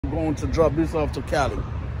going to drop this off to Cali.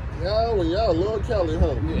 Y'all love Cali,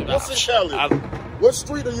 huh? Yeah, what's in Cali? What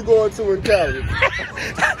street are you going to in Cali?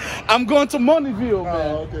 I'm going to Moneyville,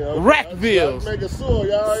 man. Okay. Rackville. Making sure,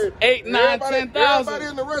 y'all. 8, 9, 10,000. Everybody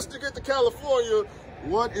in the rest to get to California.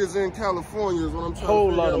 What is in California is what I'm trying to figure out.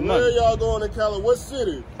 Whole lot of money. Where y'all going in Cali? What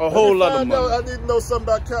city? A whole lot of money. I need to know something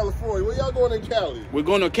about California. Where y'all going in Cali? We're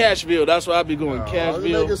going to Cashville. That's where I'll be going. Cashville.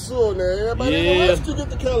 I'm making sure now. Everybody in the rest to get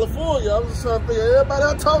to California. I'm just trying to figure everybody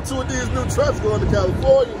I talk to with these new trucks going to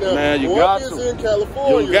California now. Man, you what got is to. in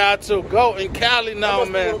California? You got to go in Cali now,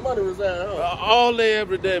 man. Where money reside, huh? All day,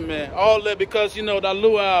 every day, man. All day, because, you know, that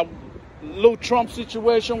little Trump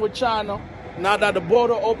situation with China, now that the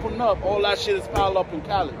border opened up, all that shit is piled up in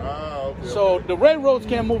Cali. Okay, so the railroads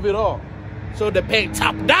can't move it all. So they pay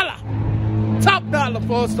top dollar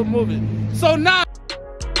for us to move it. So now,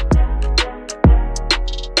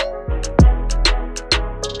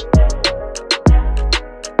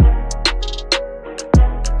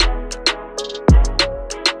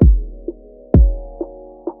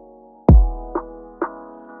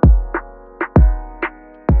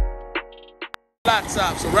 flat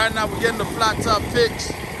top. So right now we're getting the flat top fix.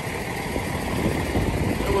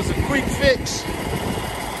 It was a quick fix.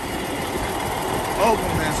 Oh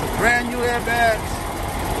man, some brand new airbags.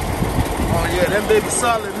 Oh yeah, them baby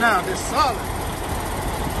solid now. They're solid.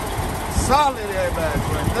 Solid airbags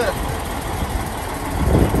right there.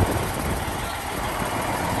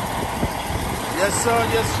 Yes sir,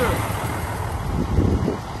 yes sir.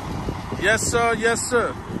 Yes sir, yes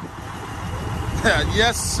sir.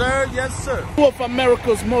 Yes, sir. Yes, sir. Two of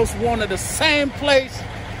America's most wanted, the same place,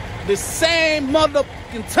 the same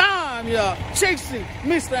motherfucking time, y'all. Chasing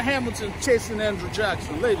Mr. Hamilton, chasing Andrew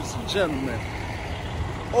Jackson. Ladies and gentlemen,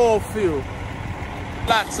 Oilfield,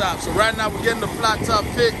 flat top. So right now we're getting the flat top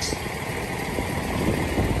fix.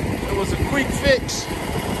 It was a quick fix.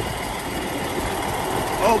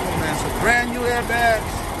 Oh man, some brand new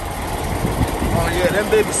airbags. Oh yeah, them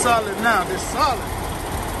baby solid now. They're solid.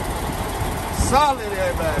 Solid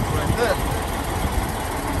airbags right there.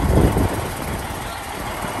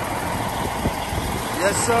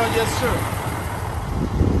 Yes, sir. Yes, sir.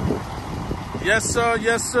 Yes, sir.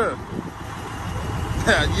 Yes, sir.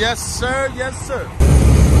 Yes, sir. Yes, sir.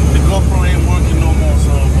 The GoPro ain't working no more,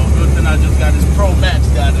 so good thing I just got this Pro Max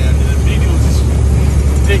down there. The video is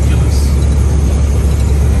ridiculous.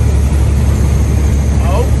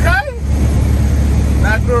 Okay.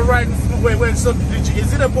 That girl riding. Wait. So,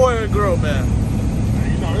 is it a boy or a girl, man?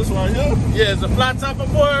 You know this right here? Yeah, it's a flat top, a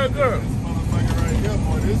boy or a girl? This motherfucker right here,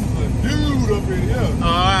 boy. This is a dude up in here.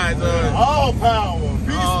 All right. All power,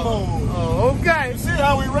 beast mode. Oh, okay. You see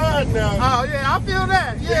how we ride now? Oh yeah, I feel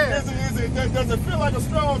that. Yeah. Does it feel like a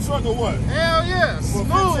strong truck or what? Hell yeah, smooth.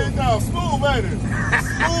 Smooth, ain't it?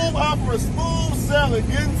 Smooth opera, smooth selling,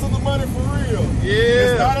 getting to the money for real. Yeah.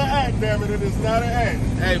 It's not an act, damn it. It is not an act.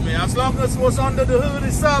 Hey man, as long as what's under the hood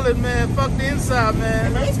is solid, man. Fuck the inside, man.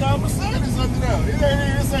 Hey, man, it's got a Mercedes under there.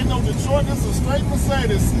 This ain't no Detroit. This is a straight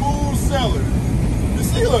Mercedes, smooth selling. You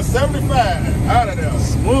see, look, 75 out of there.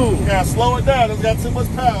 Smooth. We gotta slow it down. It's got too much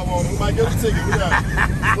power on it. We might get a ticket. We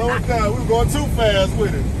gotta slow it down. We're going too fast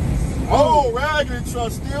with it. Oh, Raggedy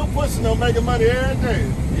truck still pushing them, making money every day.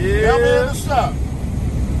 Yeah. Never in the shop.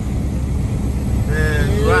 Man,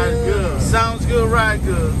 yeah. Ride good. Sounds good, ride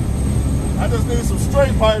good. I just need some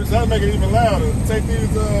straight pipes. That'll make it even louder. Take these,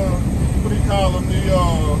 what do you call them?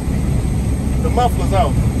 The mufflers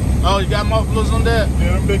out. Oh, you got mufflers on that?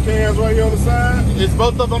 Yeah, them big cans right here on the side. Is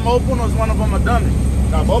both of them open or is one of them a dummy?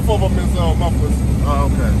 Nah, both of them is mufflers.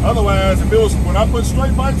 Oh, okay. Otherwise, when I put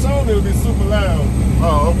straight pipes on, it'll be super loud.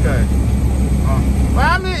 Oh, okay. Well,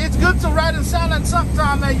 I mean, it's good to ride in silence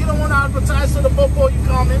sometime, man. You don't want to advertise to the before you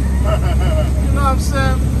come in. You know what I'm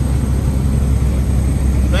saying?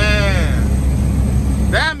 Man.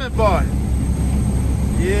 Damn it, boy.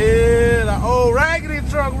 Yeah, the old Raggedy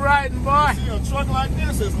truck riding, boy. You see, a truck like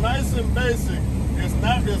this is nice and basic.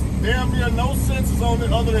 There's damn near no sensors on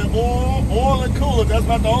it other than oil and coolant. That's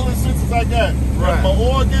about the only sensors I got. Right. If my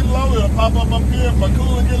oil get low, it'll pop up here. If my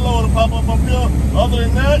coolant get low, it'll pop up here. Other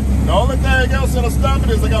than that, the only thing else that'll stop it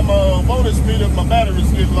is I got my voltage speed if my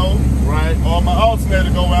batteries get low. Right. Or my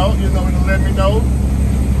alternator go out, it'll let me know.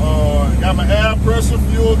 Got my air pressure,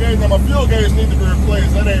 fuel gauge. Now my fuel gauge need to be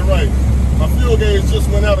replaced. That ain't right. My fuel gauge just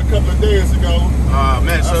went out a couple of days ago. Oh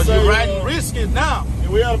man, so you're riding risky now.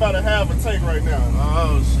 We had about a half a tank right now.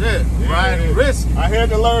 Oh shit, yeah. Riding risky. I had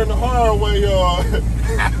to learn the hard way.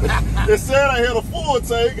 They said I had a full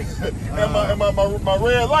tank, and my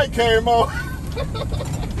red light came on.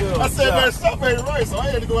 I said, man, something ain't right, so I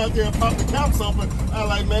had to go out there and pop the caps open. I was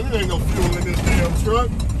like, man, there ain't no fuel in this damn truck.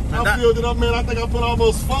 I filled it up, man. I think I put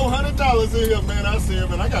almost $400 in here, man. I said,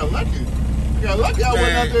 man, I got lucky. I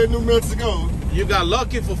went out there in New Mexico. You got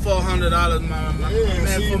lucky for $400, man.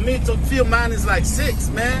 Man, for me to fill mine is like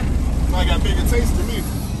 $6, man. I got bigger taste to me.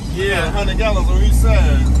 Yeah. 100 gallons on each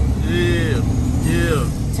side. Yeah.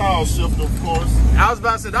 Tall shifter, of course. I was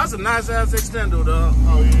about to say, that's a nice ass extender, though.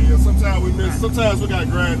 Oh, yeah. Sometimes we miss. Sometimes we got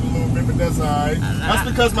grinded a little bit, but that's all right. That's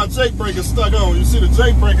because my Jake brake is stuck on. You see the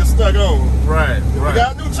Jake brake is stuck on. Right. We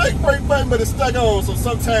got a new Jake brake button, but it's stuck on. So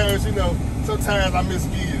sometimes, you know, sometimes I miss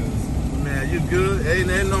gears. Man, you good. Ain't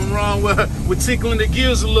nothing wrong with tickling the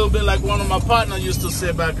gears a little bit like one of my partners used to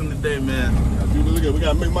say back in the day, man. Look at, we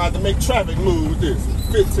got to make traffic move with this.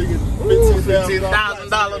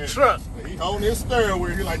 $15,000 truck. He holding his steering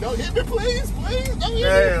wheel. He like, don't hit me, please. Don't hit me.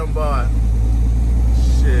 Damn, boy.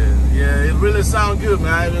 Shit. Yeah, it really sounds good,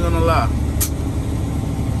 man. I ain't even gonna lie.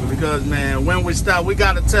 Because, man, when we stop, we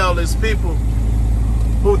gotta tell these people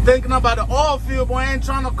who thinking about the oil field, boy, ain't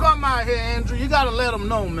trying to come out here, Andrew. You gotta let them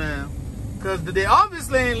know, man. Because they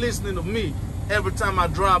obviously ain't listening to me every time I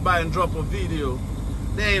drive by and drop a video.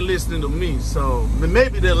 They ain't listening to me. So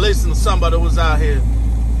maybe they're listening to somebody who was out here,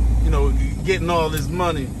 you know, getting all this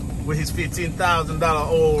money with his $15,000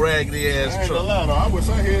 old raggedy ass truck. I ain't gonna lie, though. I wish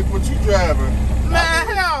I had what you driving. Man,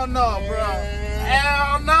 hell no, bro.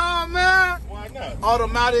 Hell no, man. Why not?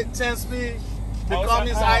 Automatic 10-speed. Become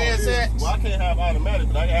his ISX. Well, I can't have automatic,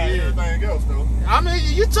 but I can have everything else, though. I mean,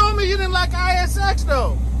 you told me you didn't like ISX,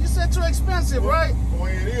 though. You said too expensive, right? Well,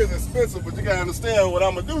 it is expensive, but you gotta understand what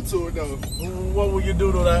I'm gonna do to it, though. What will you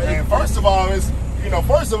do to that? And first of all, it ain't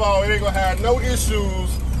gonna have no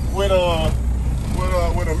issues with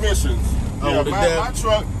emissions. My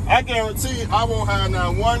truck, I guarantee I won't have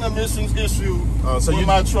not one emissions issue with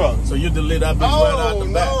my truck. So you delete that bitch right out the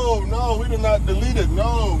back? No, we do not delete it.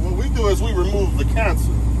 No, what we do is we remove the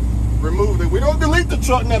cancer. Remove it. We don't delete the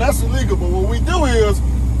truck. Now that's illegal. But what we do is,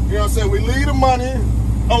 you know what I'm saying, we leave the money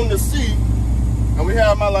on the seat, and we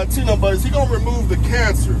have my Latino buddies. He gonna remove the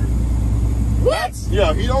cancer. What?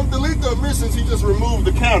 Yeah, he don't delete the emissions. He just remove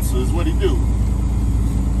the cancer. Is what he do.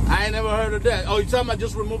 I ain't never heard of that. Oh, you talking about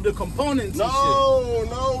just remove the components and shit?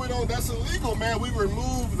 No, we don't. That's illegal, man. We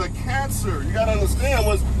remove the cancer. You gotta understand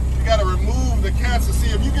you gotta remove the cancer. See,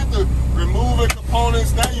 if you get to remove the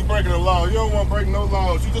components, now you're breaking the law. You don't want to break no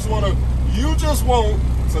laws. You just want to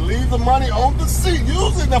leave the money on the seat.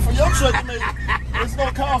 Usually, now for your truck, it's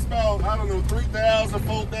gonna cost about, I don't know, $3,000,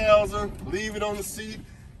 $4,000. Leave it on the seat.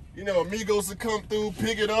 You know, amigos will come through,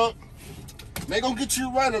 pick it up. They gonna get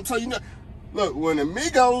you right. I'm telling you. Look, when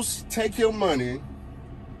amigos take your money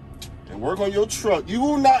and work on your truck, you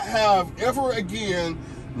will not have ever again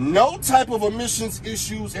no type of emissions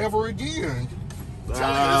issues ever again. It's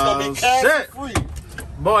gonna be cancer free.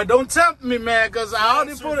 Boy, don't tempt me, man, because I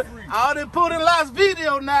already put in last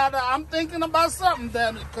video now that I'm thinking about something,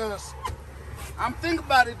 damn it, because I'm thinking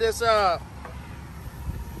about it.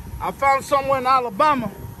 I found somewhere in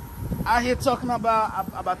Alabama out here talking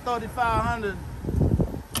about 3,500.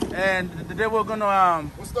 And they were gonna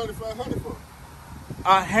what's 3,500 for?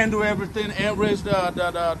 Handle everything and raise the.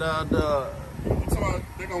 So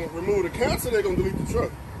they're gonna remove the cancer. They're gonna delete the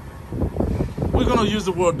truck. We're gonna use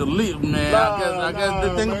the word delete, man. I guess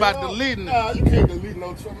the thing about deleting. Nah, you can't delete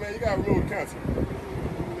no truck, man. You gotta remove the cancer.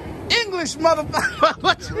 English,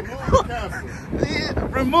 motherfucker. Remove the cancer. Yeah,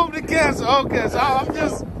 remove the cancer. Okay, so I'm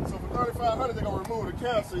just. So for 3,500, they're gonna remove the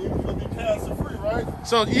cancer. You're gonna be cancer free, right?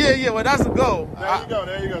 So yeah. Well, that's the goal.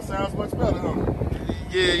 There you go. Sounds much better, huh?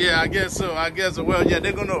 Yeah. I guess so. Well, yeah,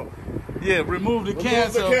 they're gonna. Yeah, remove the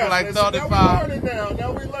cancer for like 35.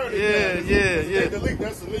 Now we learn it now. Yeah. Delete,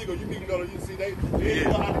 that's illegal. You need to go to, they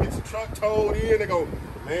gonna have to get your truck towed in. They go,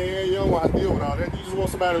 man, you don't want to deal with all that. You just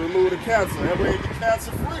want somebody to remove the cancer. That way you get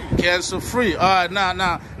cancer free. Cancer free. All right,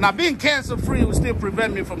 now being cancer free will still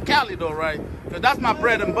prevent me from Cali though, right? Because that's my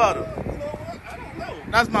bread and butter. You know what? I don't know.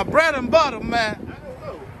 That's my bread and butter, man. I don't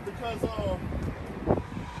know. Because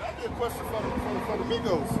that'd be a question for the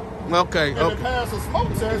Migos. Okay. If it passes a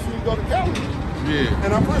smoke test, you can go to Cali. Yeah.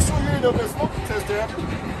 And I'm pretty sure you ain't done that smoking test there.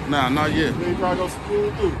 Nah, not yet. They probably gonna school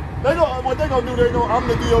through. What they gonna do? I'm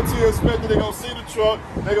the DOT inspector. They gonna see the truck.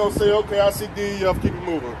 They gonna say, okay, I see DEF, keep it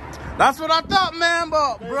moving. That's what I thought, man.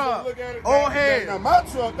 But bro, old head. Now my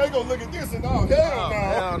truck, they gonna look at this and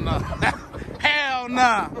hell no.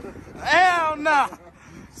 Hell no.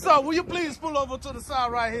 So will you please pull over to the side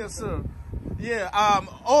right here, sir? Yeah.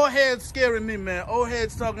 Old head's scaring me, man. Old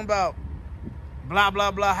head's talking about blah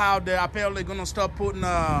blah blah. How they're apparently gonna start putting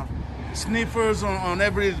sniffers on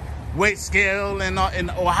every weight scale in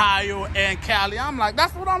Ohio and Cali. I'm like,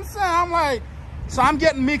 that's what I'm saying. I'm like, So I'm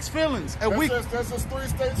getting mixed feelings. And That's just 3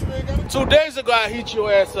 states you ain't got to 2 days ago, I hit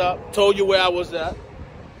your ass up, told you where I was at.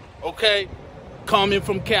 Okay, coming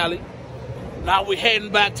from Cali. Now we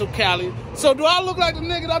heading back to Cali. So do I look like the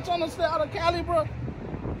nigga that's trying to stay out of Cali, bro?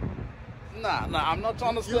 Nah, I'm not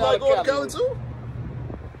trying to stay out of Cali. You like going to Cali too?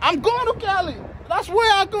 I'm going to Cali. That's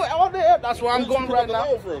where I go. All there. That's where I'm going right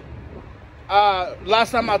now. From?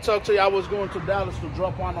 Last time I talked to you, I was going to Dallas to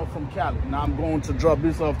drop one off from Cali. Now I'm going to drop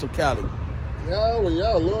this off to Cali. Yeah, well,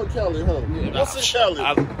 y'all love Cali, huh? Yeah, what's in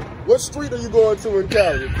Cali? What street are you going to in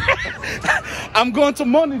Cali? I'm going to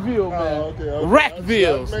Moneyville, man. Okay.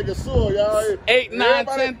 Rackville. Making sure, y'all. 8, 9,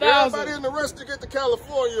 10,000. Everybody in the rest to get to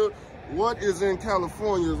California. What is in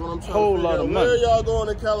California is what I'm trying to figure out. Whole lot of money. Where y'all going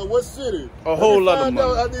in Cali? What city? A whole lot of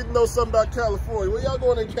money. I need to know something about California. Where y'all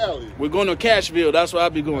going in Cali? We're going to Cashville. That's where I'll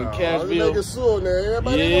be going. Cashville. I'm making sure now.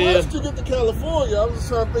 Everybody in the rest to get to California. I'm just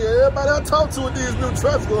trying to figure everybody I talk to with these new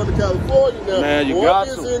trucks going to California now. Man, you What got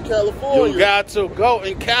is to. in California? You got to go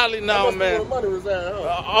in Cali now, man. Money reside,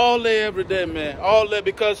 huh? All day, every day, man. All day,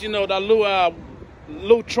 because, you know, that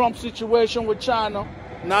little Trump situation with China,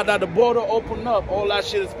 now that the border opened up, all that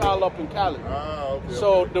shit is piled up in Cali. Okay,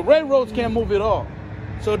 so the railroads can't move it all.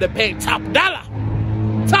 So they pay top dollar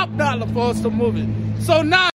for us to move it. So now